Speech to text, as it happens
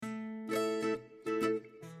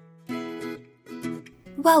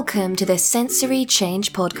Welcome to the Sensory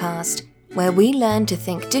Change Podcast, where we learn to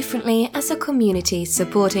think differently as a community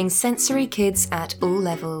supporting sensory kids at all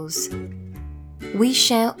levels. We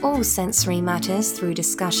share all sensory matters through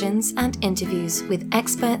discussions and interviews with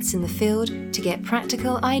experts in the field to get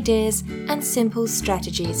practical ideas and simple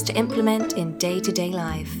strategies to implement in day-to-day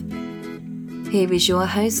life. Here is your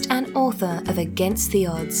host and author of Against the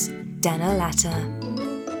Odds, Dana Latta.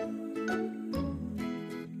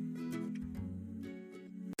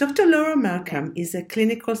 Dr. Laura Malcolm is a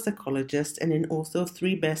clinical psychologist and an author of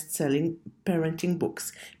 3 best-selling parenting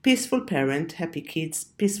books: Peaceful Parent, Happy Kids,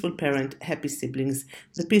 Peaceful Parent, Happy Siblings,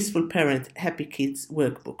 The Peaceful Parent, Happy Kids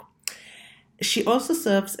Workbook. She also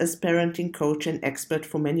serves as parenting coach and expert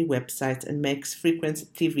for many websites and makes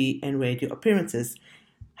frequent TV and radio appearances.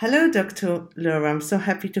 Hello, Dr. Laura. I'm so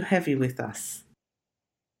happy to have you with us.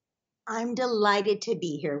 I'm delighted to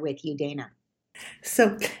be here with you, Dana.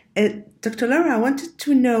 So, Dr. Laura, I wanted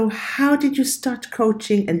to know, how did you start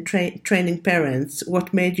coaching and training parents?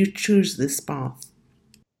 What made you choose this path?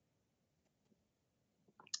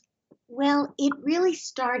 Well, it really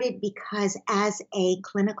started because as a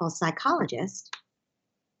clinical psychologist,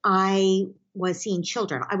 I was seeing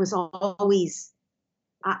children. I was always,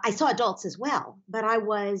 I saw adults as well, but I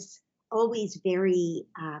was always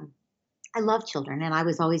I love children and I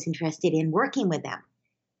was always interested in working with them.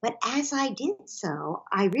 But as I did so,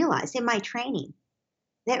 I realized in my training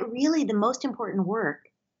that really the most important work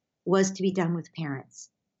was to be done with parents,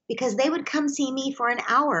 because they would come see me for an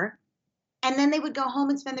hour and then they would go home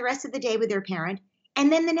and spend the rest of the day with their parent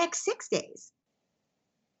and then the next 6 days.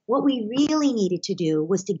 What we really needed to do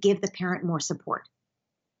was to give the parent more support,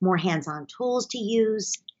 more hands-on tools to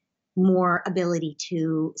use, more ability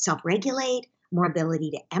to self-regulate, more ability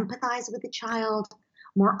to empathize with the child,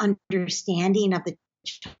 more understanding of the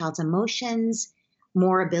child's emotions,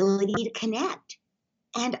 more ability to connect.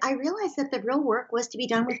 And I realized that the real work was to be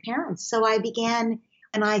done with parents. So when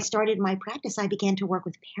I started my practice, I began to work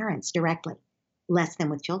with parents directly, less than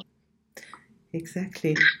with children.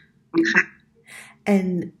 Exactly.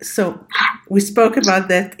 And so we spoke about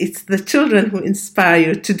that. It's the children who inspire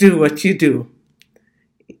you to do what you do.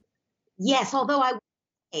 Yes, although I would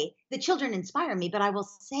say the children inspire me, but I will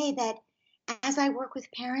say that as I work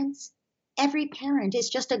with parents, every parent is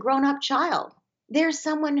just a grown-up child. There's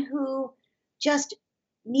someone who just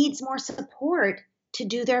needs more support to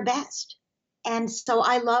do their best. And so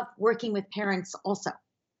I love working with parents also.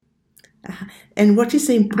 And what is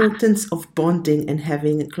the importance of bonding and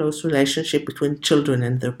having a close relationship between children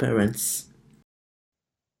and their parents?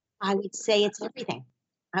 I would say it's everything.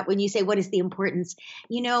 When you say what is the importance,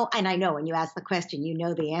 and I know when you ask the question, you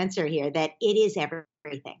know the answer here, that it is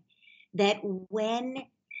everything. That when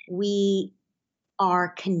we are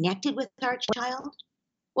connected with our child,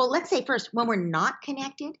 well, let's say first, when we're not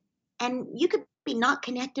connected, and you could be not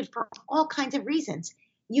connected for all kinds of reasons.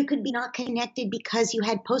 You could be not connected because you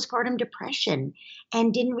had postpartum depression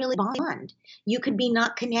and didn't really bond. You could be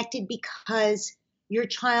not connected because your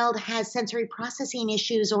child has sensory processing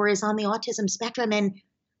issues or is on the autism spectrum. And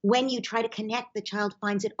when you try to connect, the child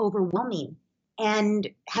finds it overwhelming and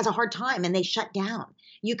has a hard time and they shut down.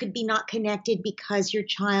 You could be not connected because your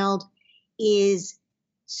child is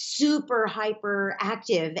super hyper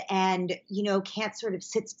active and, can't sort of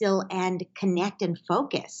sit still and connect and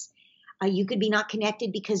focus. You could be not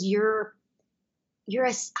connected because you're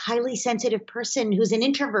a highly sensitive person who's an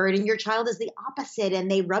introvert and your child is the opposite and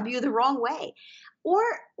they rub you the wrong way. Or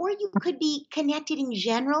you could be connected in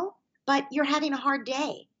general, but you're having a hard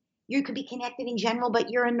day. You could be connected in general,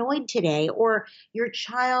 but you're annoyed today, or your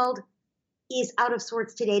child is out of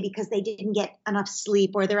sorts today because they didn't get enough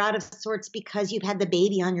sleep, or they're out of sorts because you've had the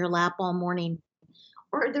baby on your lap all morning,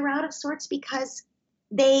 or they're out of sorts because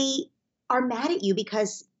they are mad at you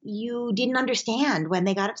because you didn't understand when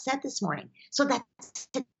they got upset this morning. So that's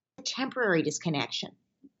a temporary disconnection.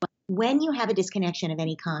 When you have a disconnection of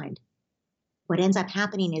any kind, what ends up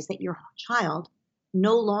happening is that your child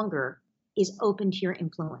no longer is open to your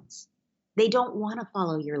influence. They don't want to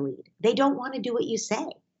follow your lead. They don't want to do what you say.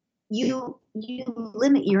 You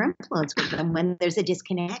limit your influence with them when there's a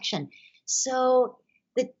disconnection. So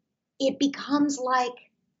that it becomes like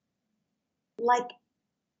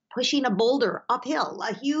pushing a boulder uphill,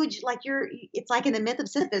 it's like in the myth of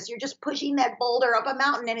Sisyphus, you're just pushing that boulder up a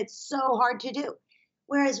mountain and it's so hard to do.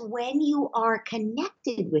 Whereas when you are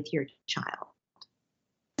connected with your child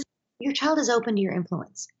is open to your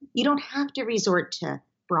influence. You don't have to resort to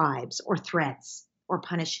bribes or threats or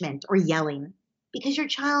punishment or yelling, because your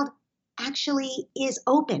child actually is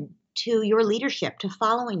open to your leadership, to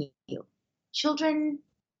following you. Children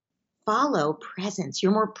follow presence.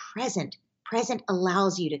 Your more present present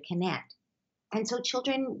allows you to connect. And so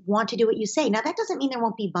children want to do what you say. Now, that doesn't mean there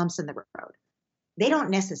won't be bumps in the road. They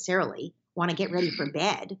don't necessarily want to get ready for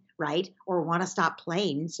bed, right? Or want to stop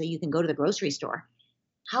playing so you can go to the grocery store.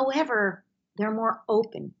 However, they're more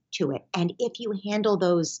open to it. And if you handle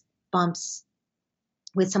those bumps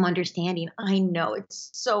with some understanding, I know it's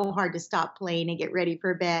so hard to stop playing and get ready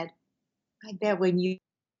for bed. I bet when you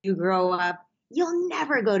grow up, you'll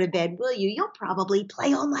never go to bed, will you? You'll probably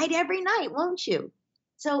play all night every night, won't you?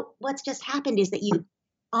 So what's just happened is that you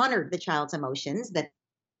honored the child's emotions, that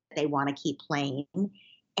they want to keep playing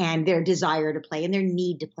and their desire to play and their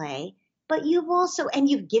need to play. But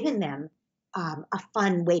you've given them a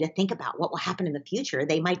fun way to think about what will happen in the future.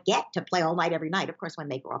 They might get to play all night every night. Of course, when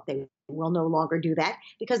they grow up, they will no longer do that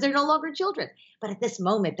because they're no longer children. But at this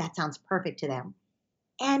moment, that sounds perfect to them.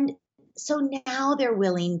 And so now they're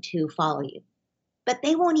willing to follow you. But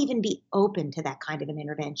they won't even be open to that kind of an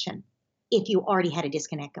intervention if you already had a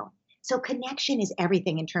disconnect going. So connection is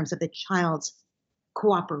everything in terms of the child's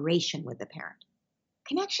cooperation with the parent.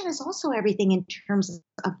 Connection is also everything in terms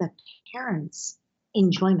of the parent's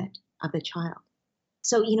enjoyment of the child.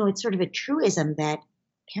 So, it's sort of a truism that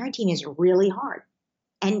parenting is really hard.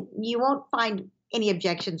 And you won't find any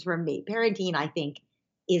objections from me. Parenting, I think,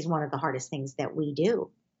 is one of the hardest things that we do.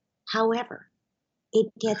 However,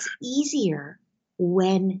 it gets easier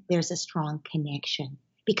when there's a strong connection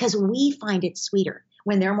because we find it sweeter.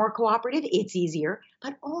 When they're more cooperative, it's easier.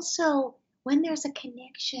 But also, when there's a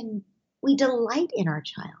connection, we delight in our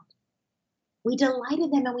child. We delight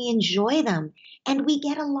in them and we enjoy them. And we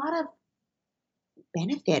get a lot of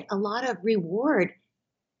benefit, a lot of reward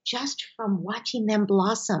just from watching them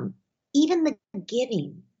blossom. Even the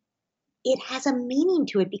giving, it has a meaning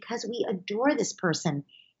to it because we adore this person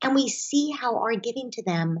and we see how our giving to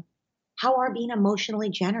them, how our being emotionally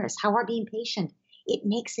generous, how our being patient, it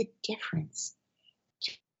makes a difference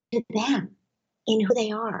to them in who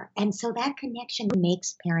they are. And so that connection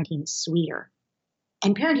makes parenting sweeter.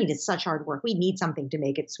 And parenting is such hard work. We need something to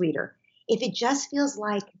make it sweeter. If it just feels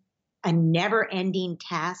like a never-ending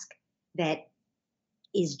task that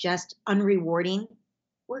is just unrewarding,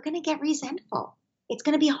 we're going to get resentful. It's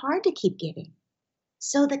going to be hard to keep giving.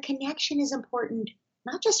 So the connection is important,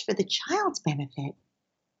 not just for the child's benefit,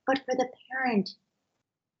 but for the parent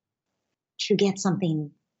to get something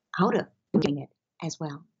out of doing it as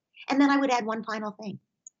well. And then I would add one final thing.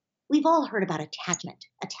 We've all heard about attachment.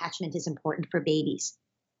 Attachment is important for babies.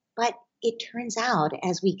 But it turns out,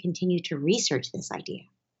 as we continue to research this idea,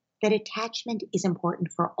 that attachment is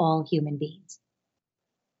important for all human beings.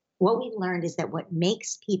 What we've learned is that what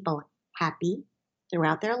makes people happy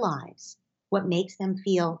throughout their lives, what makes them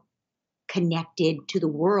feel connected to the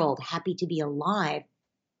world, happy to be alive,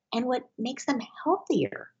 and what makes them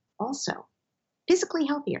healthier also, physically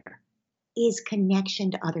healthier, is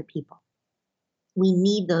connection to other people. We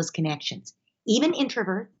need those connections. Even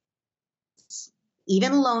introverts,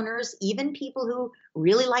 even loners, even people who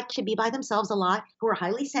really like to be by themselves a lot, who are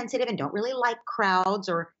highly sensitive and don't really like crowds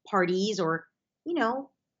or parties or,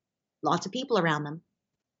 lots of people around them.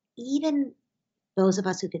 Even those of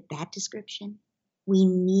us who fit that description, we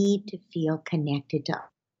need to feel connected to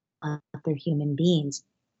other human beings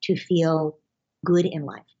to feel good in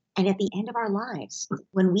life. And at the end of our lives,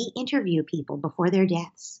 when we interview people before their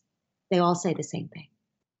deaths, they all say the same thing.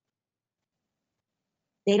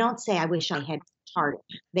 They don't say, I wish I had worked harder.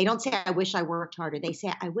 They don't say, I wish I worked harder. They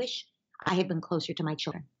say, I wish I had been closer to my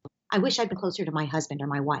children. I wish I'd been closer to my husband or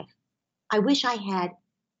my wife. I wish I had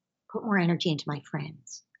put more energy into my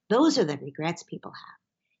friends. Those are the regrets people have.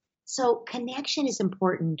 So connection is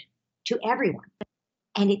important to everyone.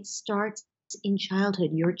 And it starts in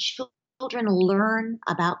childhood. Your children learn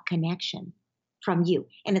about connection from you.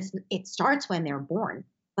 And it starts when they're born,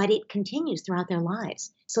 but it continues throughout their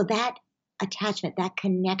lives. So that attachment, that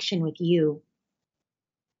connection with you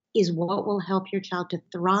is what will help your child to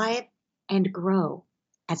thrive and grow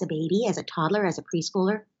as a baby, as a toddler, as a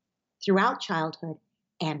preschooler, throughout childhood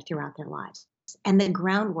and throughout their lives. And the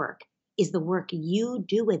groundwork is the work you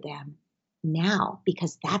do with them now,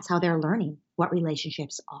 because that's how they're learning what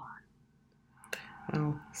relationships are.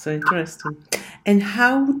 Oh, so interesting. And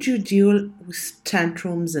how would you deal with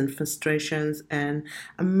tantrums and frustrations? And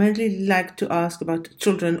I mainly like to ask about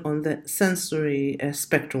children on the sensory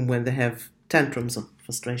spectrum when they have tantrums of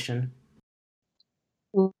frustration.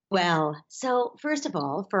 Well, so first of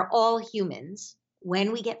all, for all humans,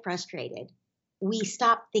 when we get frustrated, we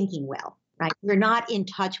stop thinking well, right? We're not in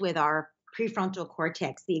touch with our prefrontal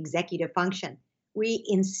cortex, the executive function. We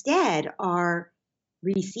instead are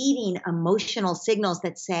receiving emotional signals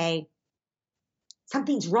that say,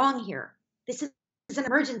 something's wrong here. This is an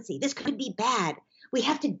emergency. This could be bad. We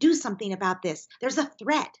have to do something about this. There's a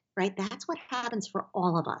threat, right? That's what happens for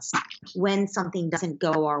all of us when something doesn't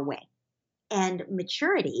go our way. And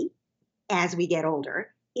maturity, as we get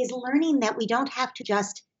older, is learning that we don't have to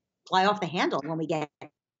just fly off the handle when we get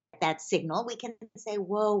that signal. We can say,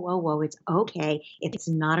 whoa, whoa, whoa, it's okay. It's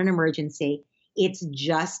not an emergency. It's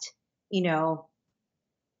just,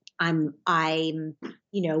 I'm,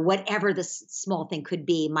 whatever the small thing could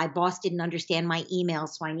be. My boss didn't understand my email,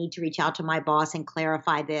 so I need to reach out to my boss and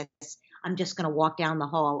clarify this. I'm just going to walk down the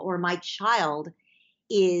hall. Or my child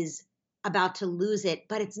is about to lose it,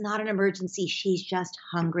 but it's not an emergency. She's just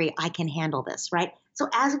hungry. I can handle this, right? So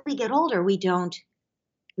as we get older, we don't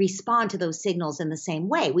respond to those signals in the same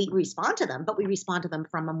way. We respond to them, but we respond to them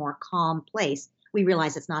from a more calm place. We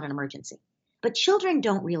realize it's not an emergency. But children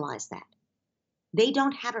don't realize that. They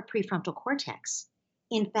don't have a prefrontal cortex.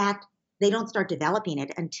 In fact, they don't start developing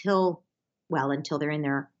it until they're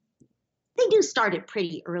in they do start it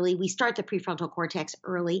pretty early. We start the prefrontal cortex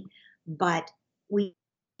early, but we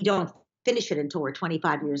don't finish it until we're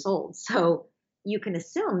 25 years old. So you can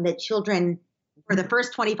assume that children for the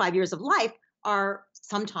first 25 years of life are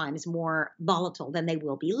sometimes more volatile than they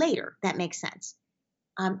will be later. That makes sense.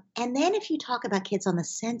 And then if you talk about kids on the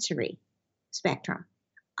sensory spectrum,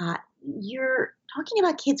 you're talking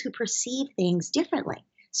about kids who perceive things differently.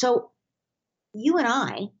 So you and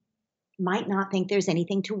I might not think there's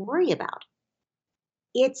anything to worry about.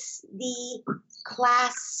 It's the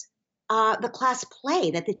class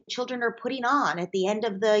play that the children are putting on at the end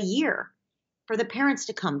of the year for the parents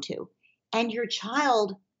to come to. And your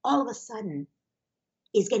child all of a sudden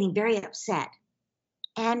is getting very upset.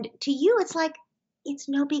 And to you, it's like, it's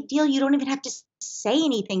no big deal. You don't even have to say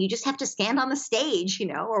anything. You just have to stand on the stage,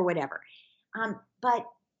 or whatever. But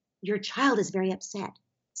your child is very upset.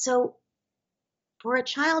 So for a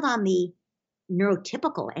child on the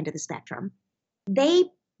neurotypical end of the spectrum, they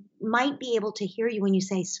might be able to hear you when you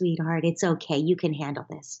say, sweetheart, it's okay. You can handle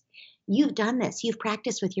this. You've done this. You've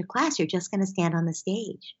practiced with your class. You're just going to stand on the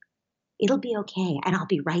stage. It'll be okay. And I'll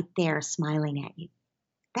be right there smiling at you.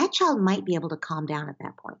 That child might be able to calm down at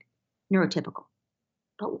that point, neurotypical.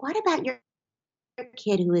 But what about your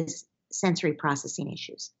kid who has sensory processing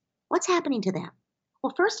issues? What's happening to them?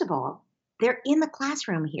 Well, first of all, they're in the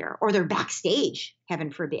classroom here, or they're backstage,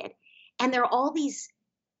 heaven forbid. And there are all these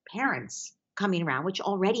parents coming around, which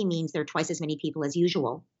already means there are twice as many people as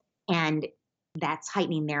usual. And that's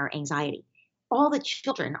heightening their anxiety. All the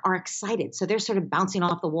children are excited. So they're sort of bouncing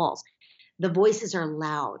off the walls. The voices are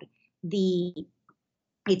loud.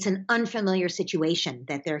 It's an unfamiliar situation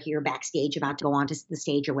that they're here backstage about to go onto the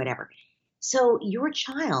stage or whatever. So your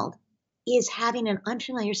child is having an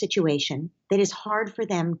unfamiliar situation that is hard for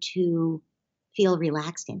them to feel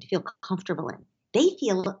relaxed in, to feel comfortable in. They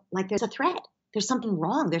feel like there's a threat. There's something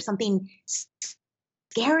wrong. There's something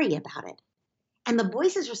scary about it. And the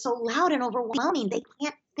voices are so loud and overwhelming, they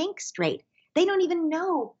can't think straight. They don't even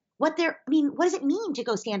know what does it mean to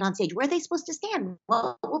go stand on stage? Where are they supposed to stand?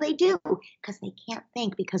 What will they do? Because they can't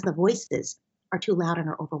think because the voices are too loud and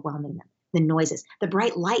are overwhelming them. The noises, the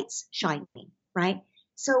bright lights shining, right?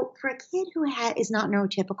 So for a kid who is not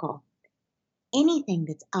neurotypical, anything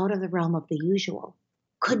that's out of the realm of the usual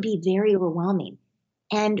could be very overwhelming.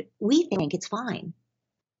 And we think it's fine.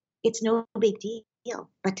 It's no big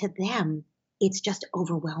deal. But to them, it's just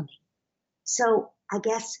overwhelming. So I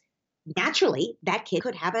guess naturally, that kid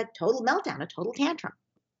could have a total meltdown, a total tantrum.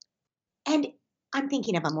 And I'm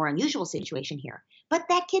thinking of a more unusual situation here. But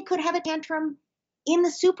that kid could have a tantrum in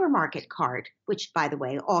the supermarket cart, which, by the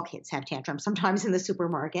way, all kids have tantrums sometimes in the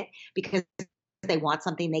supermarket because they want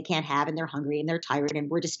something they can't have and they're hungry and they're tired and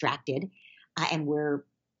we're distracted and we're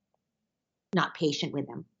not patient with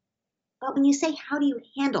them. But when you say, how do you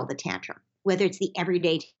handle the tantrum, whether it's the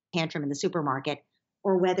everyday tantrum in the supermarket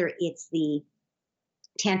or whether it's the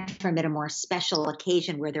tantrum at a more special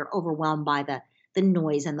occasion where they're overwhelmed by the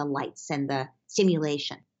noise and the lights and the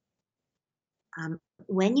stimulation.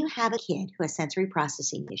 When you have a kid who has sensory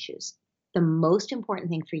processing issues, the most important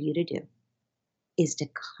thing for you to do is to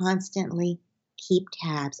constantly keep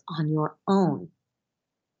tabs on your own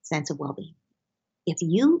sense of well-being. If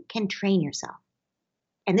you can train yourself,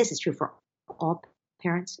 and this is true for all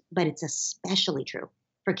parents, but it's especially true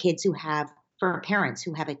for parents who have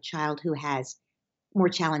a child who has more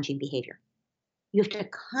challenging behavior. You have to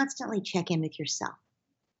constantly check in with yourself.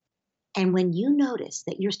 And when you notice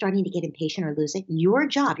that you're starting to get impatient or lose it, your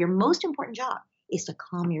most important job is to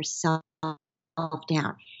calm yourself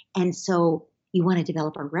down. And so you want to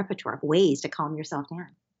develop a repertoire of ways to calm yourself down.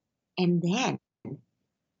 And then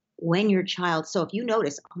when your child, so if you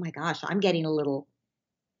notice, oh my gosh, I'm getting a little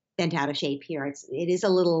bent out of shape here. It is a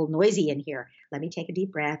little noisy in here. Let me take a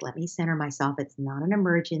deep breath. Let me center myself. It's not an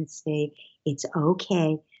emergency. It's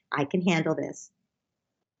okay. I can handle this.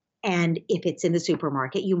 And if it's in the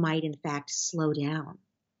supermarket, you might in fact slow down.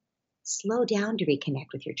 Slow down to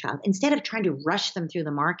reconnect with your child instead of trying to rush them through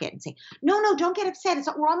the market and say, no, don't get upset.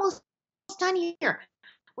 We're almost done here.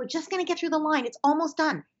 We're just going to get through the line. It's almost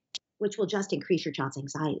done, which will just increase your child's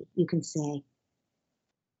anxiety. You can say,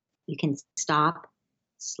 you can stop,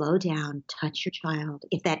 slow down, touch your child.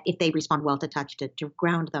 If they respond well to touch, to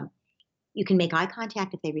ground them. You can make eye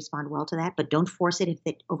contact if they respond well to that, but don't force it if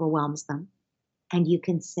it overwhelms them. And you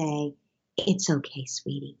can say, it's okay,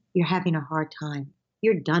 sweetie. You're having a hard time.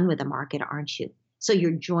 You're done with the market, aren't you? So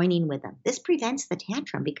you're joining with them. This prevents the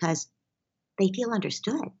tantrum because they feel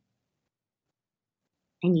understood.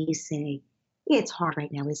 And you say, it's hard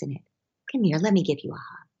right now, isn't it? Come here, let me give you a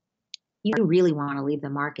hug. You really want to leave the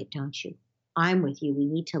market, don't you? I'm with you. We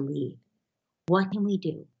need to leave. What can we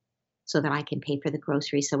do so that I can pay for the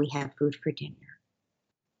groceries so we have food for dinner?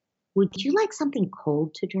 Would you like something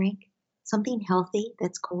cold to drink? Something healthy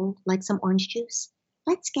that's cold, like some orange juice?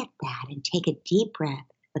 Let's get that and take a deep breath.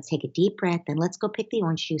 Let's take a deep breath, and let's go pick the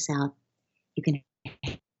orange juice out. You can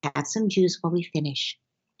have some juice while we finish,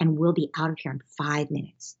 and we'll be out of here in 5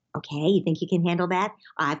 minutes. Okay? You think you can handle that?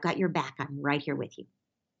 I've got your back. I'm right here with you.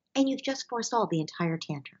 And you've just forestalled the entire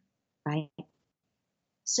tantrum, right?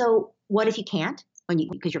 So what if you can't?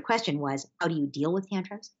 Because your question was, how do you deal with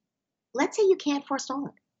tantrums? Let's say you can't forestall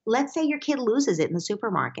it. Let's say your kid loses it in the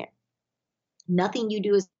supermarket. Nothing you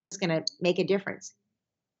do is going to make a difference.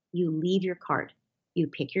 You leave your cart. You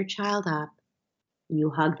pick your child up. You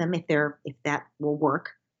hug them if that will work.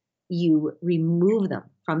 You remove them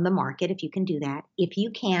from the market if you can do that. If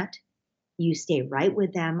you can't, you stay right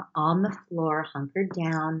with them on the floor, hunkered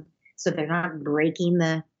down, so they're not breaking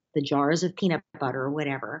the jars of peanut butter or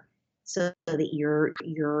whatever, so that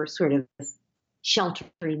you're sort of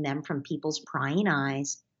sheltering them from people's prying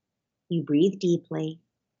eyes. You breathe deeply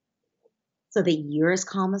so that you're as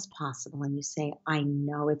calm as possible, and you say, I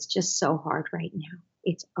know it's just so hard right now.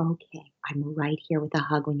 It's okay. I'm right here with a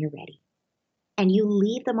hug when you're ready. And you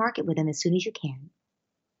leave the market with them as soon as you can.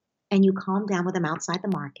 And you calm down with them outside the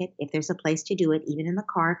market if there's a place to do it, even in the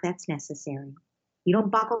car if that's necessary. You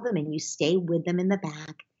don't buckle them in. You stay with them in the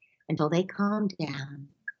back until they calm down.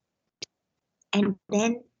 And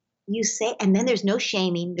then you say, and then there's no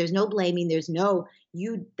shaming, there's no blaming, there's no,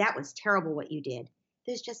 that was terrible what you did.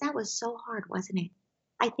 There's just, that was so hard, wasn't it?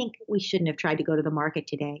 I think we shouldn't have tried to go to the market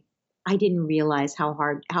today. I didn't realize how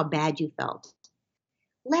bad you felt.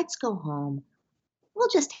 Let's go home. We'll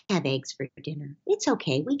just have eggs for dinner. It's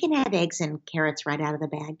okay. We can have eggs and carrots right out of the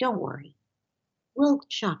bag. Don't worry. We'll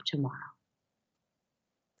shop tomorrow.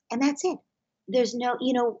 And that's it. There's no,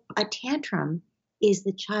 a tantrum is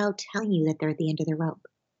the child telling you that they're at the end of the rope.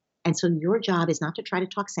 And so your job is not to try to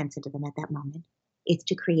talk sense into them at that moment. It's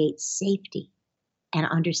to create safety and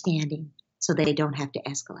understanding so that they don't have to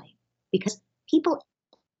escalate. Because people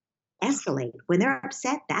escalate. When they're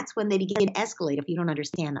upset, that's when they begin to escalate if you don't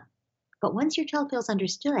understand them. But once your child feels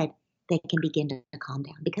understood, they can begin to calm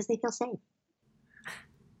down because they feel safe.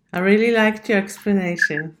 I really liked your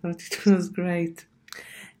explanation. I thought it was great.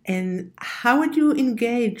 And how would you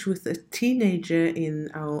engage with a teenager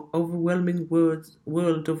in our overwhelming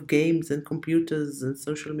world of games and computers and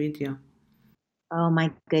social media? Oh,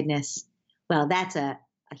 my goodness. Well, that's a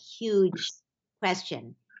huge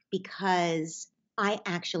question because I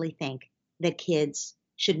actually think that kids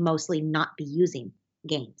should mostly not be using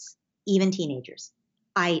games, even teenagers.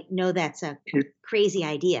 I know that's a crazy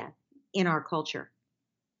idea in our culture,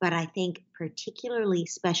 but I think particularly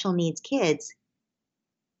special needs kids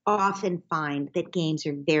often find that games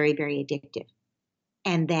are very, very addictive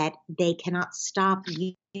and that they cannot stop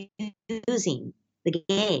using the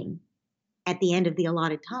game at the end of the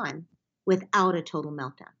allotted time without a total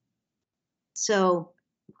meltdown. So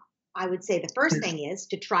I would say the first thing is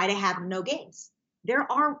to try to have no games.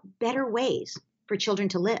 There are better ways for children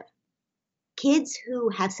to live. Kids who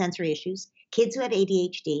have sensory issues, kids who have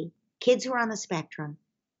ADHD, kids who are on the spectrum,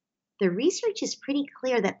 the research is pretty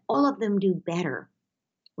clear that all of them do better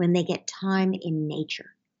when they get time in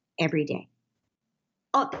nature every day.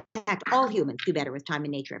 In fact, all humans do better with time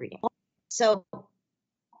in nature every day. So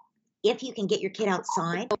if you can get your kid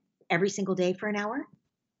outside every single day for an hour,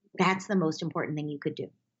 that's the most important thing you could do.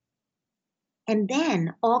 And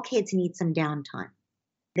then all kids need some downtime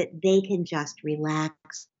that they can just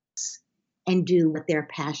relax and do what they're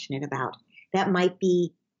passionate about. That might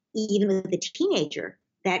be, even with a teenager,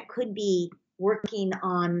 that could be working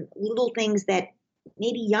on little things that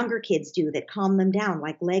maybe younger kids do that calm them down,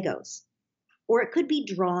 like Legos. or it could be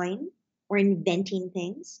drawing or inventing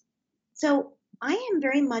things. So I am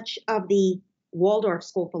very much of the Waldorf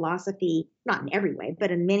school philosophy, not in every way,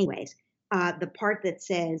 but in many ways, the part that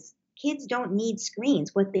says kids don't need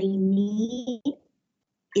screens. What they need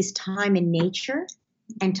is time in nature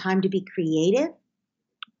and time to be creative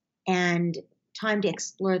and time to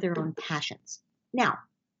explore their own passions. Now,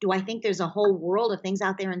 do I think there's a whole world of things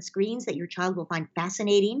out there in screens that your child will find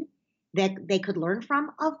fascinating that they could learn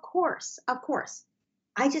from? Of course, of course.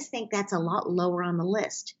 I just think that's a lot lower on the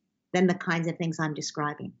list than the kinds of things I'm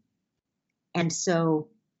describing. And so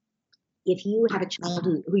if you have a child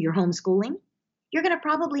who you're homeschooling, you're going to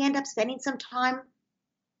probably end up spending some time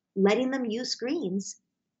letting them use screens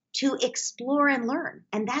to explore and learn.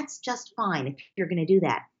 And that's just fine if you're going to do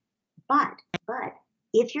that. But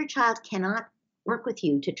if your child cannot work with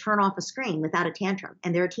you to turn off a screen without a tantrum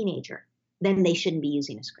and they're a teenager, then they shouldn't be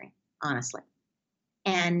using a screen, honestly.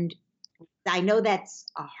 And I know that's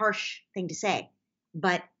a harsh thing to say,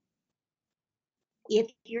 but if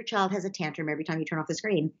your child has a tantrum every time you turn off the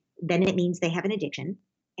screen, then it means they have an addiction.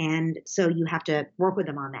 And so you have to work with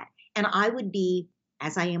them on that. And I would be,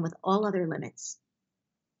 as I am with all other limits,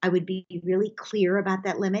 I would be really clear about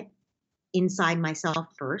that limit inside myself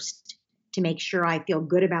first to make sure I feel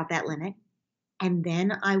good about that limit. And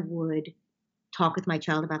then I would talk with my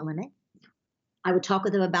child about a limit. I would talk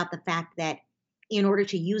with them about the fact that in order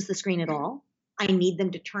to use the screen at all, I need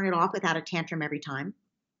them to turn it off without a tantrum every time.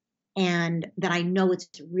 And that I know it's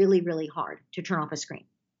really, really hard to turn off a screen.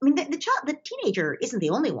 I mean, the teenager isn't the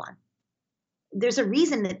only one. There's a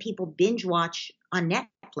reason that people binge watch on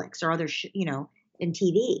Netflix or other, in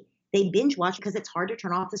TV. They binge watch because it's hard to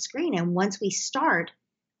turn off the screen. And once we start,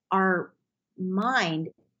 our mind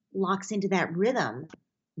locks into that rhythm.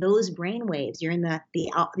 Those brain waves, you're in the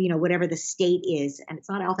whatever the state is, and it's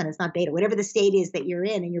not alpha and it's not beta, whatever the state is that you're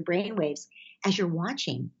in your brain waves, as you're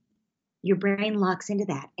watching, your brain locks into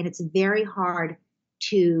that. And it's very hard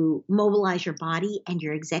to mobilize your body and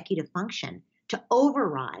your executive function to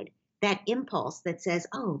override that impulse that says,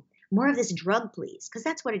 oh, more of this drug, please. Because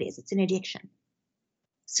that's what it is. It's an addiction.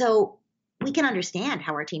 So we can understand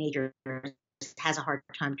how our teenager has a hard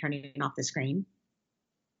time turning off the screen.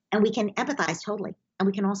 And we can empathize totally. And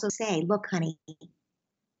we can also say, look, honey,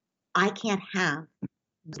 I can't have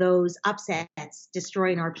those upsets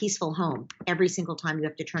destroying our peaceful home every single time you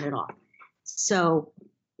have to turn it off. So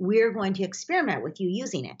we're going to experiment with you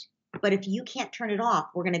using it. But if you can't turn it off,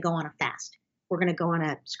 we're going to go on a fast. We're going to go on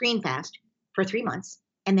a screen fast for 3 months.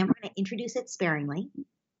 And then we're going to introduce it sparingly.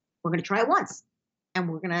 We're going to try it once. And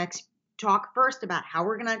we're going to talk first about how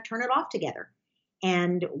we're going to turn it off together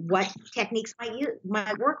and what techniques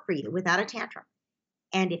might work for you without a tantrum.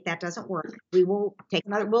 And if that doesn't work, we'll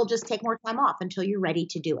just take more time off until you're ready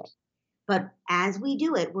to do it. But as we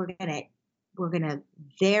do it, we're going to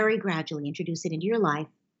very gradually introduce it into your life.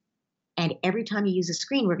 And every time you use a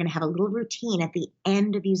screen, we're going to have a little routine at the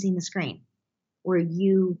end of using the screen where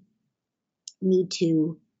you need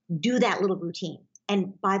to do that little routine.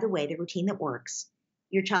 And by the way, the routine that works,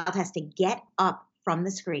 your child has to get up from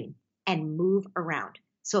the screen and move around.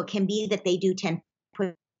 So it can be that they do 10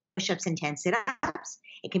 push-ups and 10 sit-ups.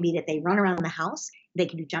 It can be that they run around the house. They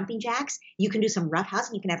can do jumping jacks. You can do some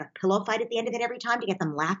roughhousing. You can have a pillow fight at the end of it every time to get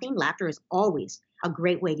them laughing. Laughter is always a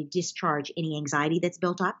great way to discharge any anxiety that's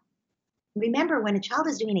built up. Remember, when a child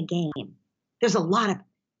is doing a game, there's a lot of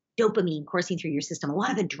dopamine coursing through your system, a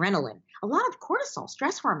lot of adrenaline, a lot of cortisol,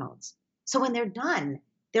 stress hormones. So when they're done,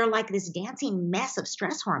 they're like this dancing mess of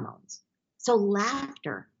stress hormones. So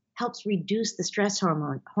laughter helps reduce the stress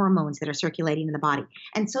hormones that are circulating in the body.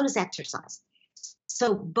 And so does exercise.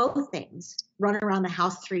 So both things, run around the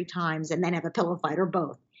house 3 times and then have a pillow fight, or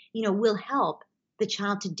both, will help the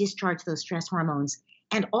child to discharge those stress hormones.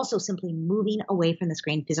 And also simply moving away from the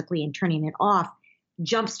screen physically and turning it off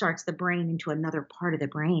jumpstarts the brain into another part of the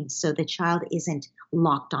brain so the child isn't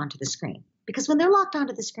locked onto the screen. Because when they're locked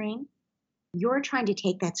onto the screen, you're trying to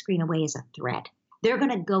take that screen away as a threat. They're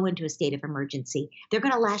going to go into a state of emergency. They're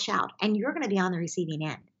going to lash out, and you're going to be on the receiving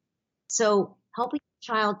end. So helping the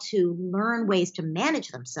child to learn ways to manage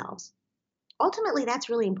themselves, ultimately, that's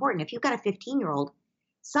really important. If you've got a 15-year-old,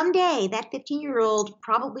 someday that 15-year-old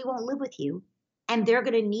probably won't live with you, and they're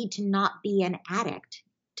going to need to not be an addict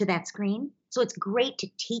to that screen. So it's great to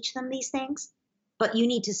teach them these things, but you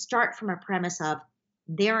need to start from a premise of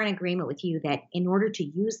they're in agreement with you that in order to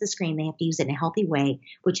use the screen, they have to use it in a healthy way,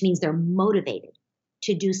 which means they're motivated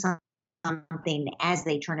to do something as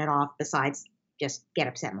they turn it off besides just get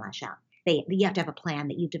upset and lash out. You have to have a plan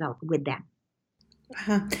that you've developed with them.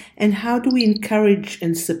 Uh-huh. And how do we encourage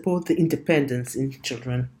and support the independence in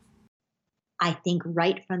children? I think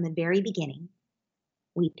right from the very beginning,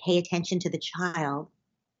 we pay attention to the child,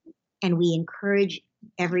 and we encourage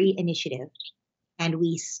every initiative, and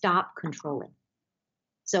we stop controlling.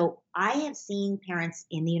 So I have seen parents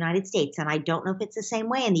in the United States, and I don't know if it's the same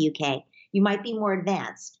way in the UK. You might be more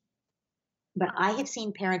advanced, but I have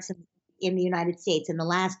seen parents in the United States in the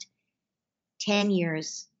last 10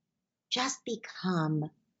 years just become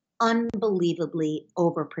unbelievably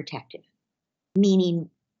overprotective. Meaning,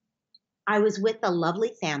 I was with a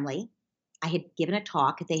lovely family. I had given a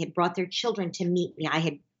talk. They had brought their children to meet me. I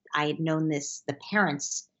had known the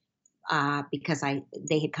parents, because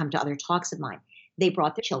they had come to other talks of mine. They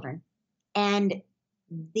brought their children, and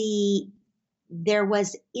there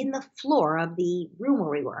was in the floor of the room where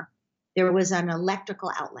we were, there was an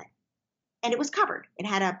electrical outlet, and it was covered. It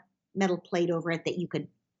had a metal plate over it that you could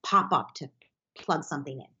pop up to plug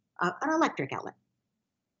something in, an electric outlet.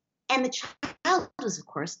 And the child was, of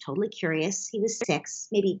course, totally curious. He was 6,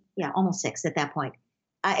 maybe, almost 6 at that point.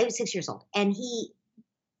 He was 6 years old, and he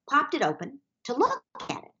popped it open to look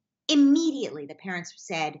at it. Immediately, the parents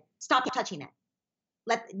said, "Stop touching that.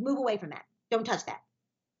 Move away from that. Don't touch that."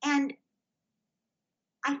 And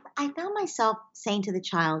I found myself saying to the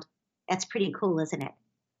child, "That's pretty cool, isn't it?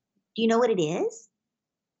 Do you know what it is?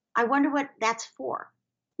 I wonder what that's for.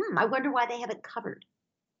 I wonder why they have it covered."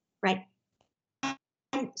 Right?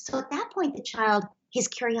 And so at that point, the child, his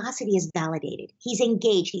curiosity is validated. He's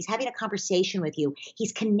engaged. He's having a conversation with you.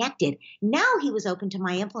 He's connected. Now he was open to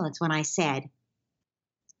my influence when I said,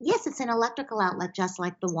 "Yes, it's an electrical outlet just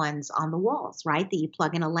like the ones on the walls, right? That you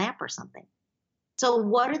plug in a lamp or something. So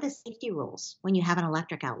what are the safety rules when you have an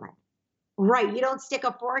electric outlet?" Right, you don't stick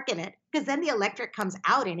a fork in it, because then the electric comes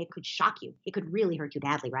out and it could shock you. It could really hurt you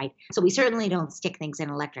badly, right? So we certainly don't stick things in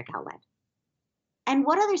an electric outlet. And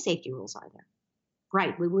what other safety rules are there?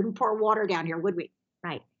 Right, we wouldn't pour water down here, would we?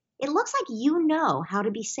 Right. It looks like you know how to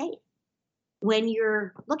be safe when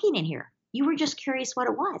you're looking in here. You were just curious what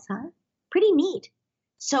it was, huh? Pretty neat.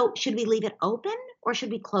 So should we leave it open or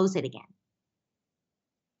should we close it again?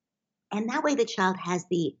 And that way the child has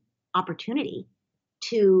the opportunity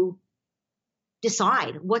to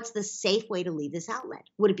decide what's the safe way to leave this outlet.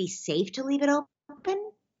 Would it be safe to leave it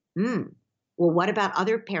open? Well, what about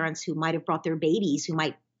other parents who might have brought their babies who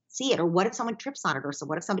might see it? Or what if someone trips on it? Or so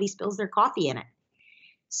what if somebody spills their coffee in it?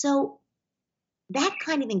 So that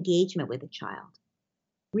kind of engagement with a child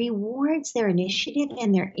rewards their initiative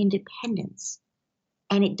and their independence.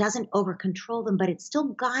 And it doesn't over-control them, but it still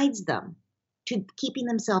guides them to keeping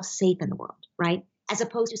themselves safe in the world, right? As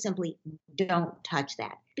opposed to simply don't touch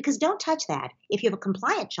that. Because don't touch that, if you have a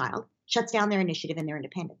compliant child, shuts down their initiative and their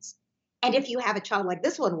independence. And if you have a child like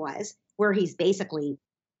this one was, where he's basically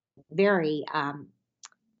very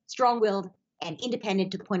strong-willed and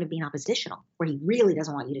independent to the point of being oppositional, where he really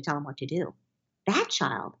doesn't want you to tell him what to do, that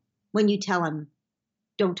child, when you tell him,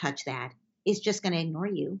 don't touch that, is just going to ignore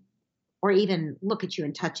you or even look at you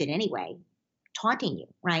and touch it anyway, taunting you,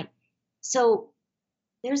 right? So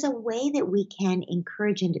there's a way that we can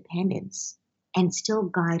encourage independence and still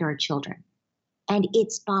guide our children. And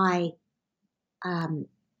it's by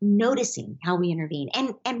noticing how we intervene.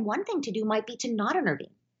 And one thing to do might be to not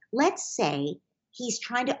intervene. Let's say he's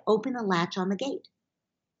trying to open the latch on the gate.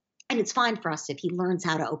 And it's fine for us if he learns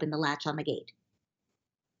how to open the latch on the gate.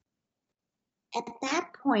 At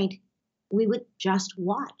that point, we would just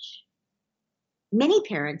watch. Many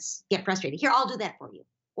parents get frustrated. Here, I'll do that for you.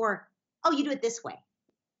 Or, oh, you do it this way.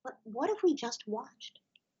 But what if we just watched?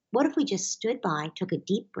 What if we just stood by, took a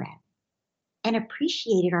deep breath, and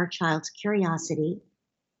appreciated our child's curiosity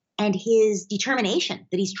and his determination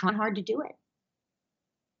that he's trying hard to do it,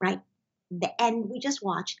 right? And we just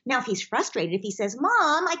watch. Now, if he's frustrated, if he says,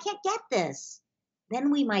 "Mom, I can't get this,"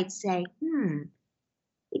 then we might say,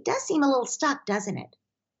 it does seem a little stuck, doesn't it?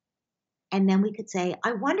 And then we could say,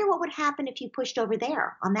 "I wonder what would happen if you pushed over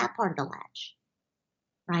there on that part of the latch,"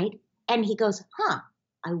 right? And he goes,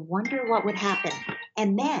 I wonder what would happen.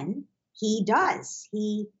 And then he does.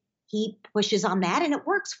 He pushes on that and it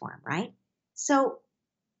works for him, right? So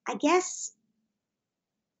I guess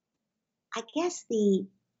the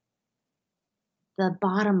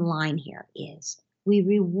bottom line here is we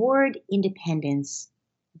reward independence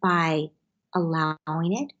by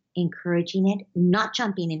allowing it, encouraging it, not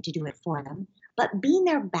jumping in to do it for them, but being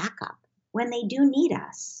their backup when they do need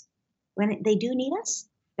us. When they do need us,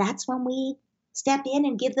 that's when we step in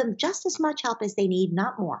and give them just as much help as they need,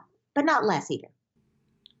 not more, but not less either.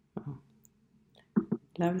 Oh,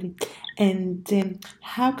 lovely. And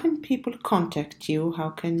how can people contact you? How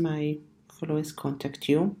can my followers contact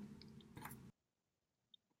you?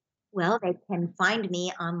 Well, they can find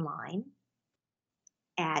me online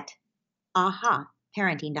at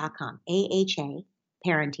ahaparenting.com, AHA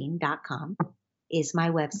sensoryparenting.com is my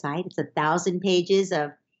website. It's 1,000 pages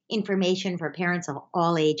of information for parents of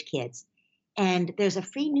all age kids. And there's a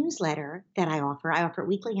free newsletter that I offer. I offer it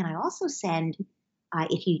weekly, and I also send,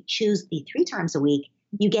 if you choose the 3 times a week,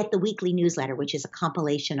 you get the weekly newsletter, which is a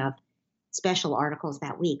compilation of special articles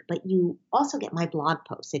that week. But you also get my blog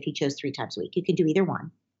posts if you chose 3 times a week. You can do either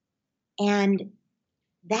one. And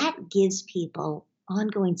that gives people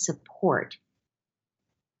ongoing support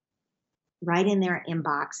right in their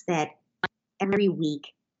inbox that every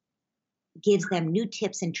week gives them new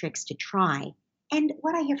tips and tricks to try. And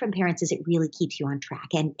what I hear from parents is it really keeps you on track,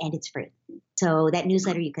 and it's free. So that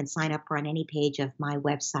newsletter you can sign up for on any page of my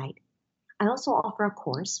website. I also offer a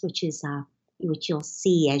course, which you'll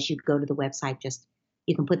see as you go to the website. Just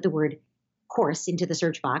you can put the word course into the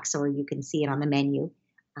search box, or you can see it on the menu.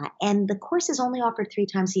 And the course is only offered 3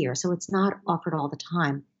 times a year, so it's not offered all the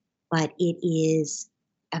time, but it is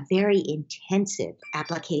a very intensive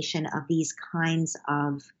application of these kinds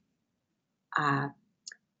of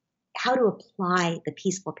how to apply the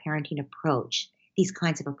peaceful parenting approach, these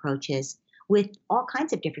kinds of approaches with all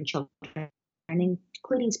kinds of different children,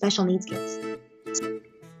 including special needs kids.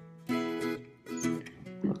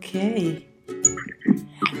 Okay.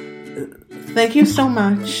 Thank you so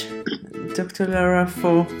much, Dr. Laura,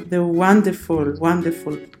 for the wonderful,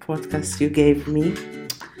 wonderful podcast you gave me.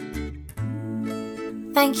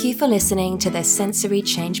 Thank you for listening to the Sensory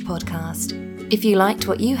Change podcast. If you liked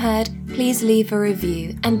what you heard, please leave a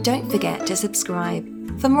review and don't forget to subscribe.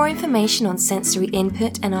 For more information on sensory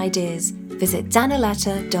input and ideas, visit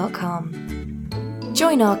danalatta.com.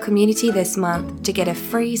 Join our community this month to get a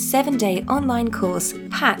free 7-day online course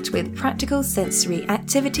packed with practical sensory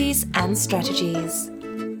activities and strategies.